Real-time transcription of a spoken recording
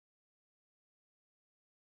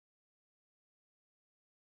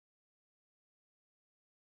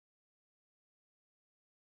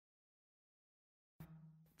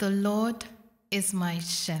The Lord is my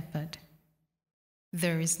shepherd.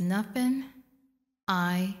 There is nothing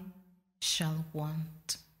I shall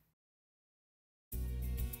want.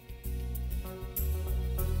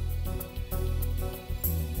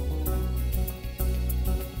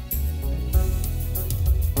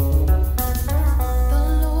 The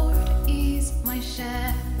Lord is my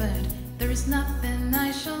shepherd. There is nothing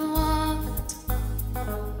I shall want.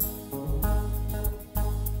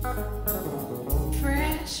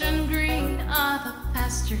 Fresh and green are the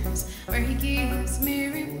pastures where He gives me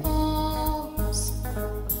repose.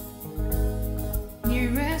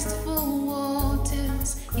 Near restful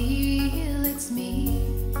waters He leads me.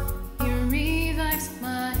 He revives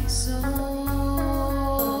my soul.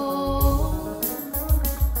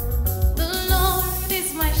 The Lord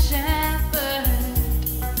is my shepherd.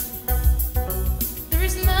 There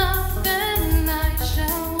is nothing I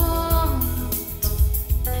shall want.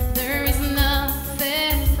 There is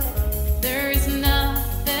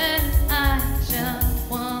nothing I shall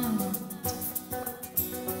want.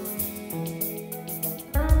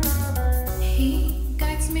 He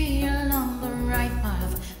guides me along the right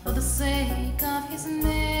path for the sake of His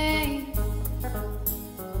name.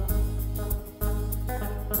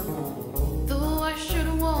 Though I should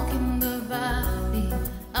walk in the valley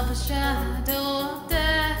of the shadow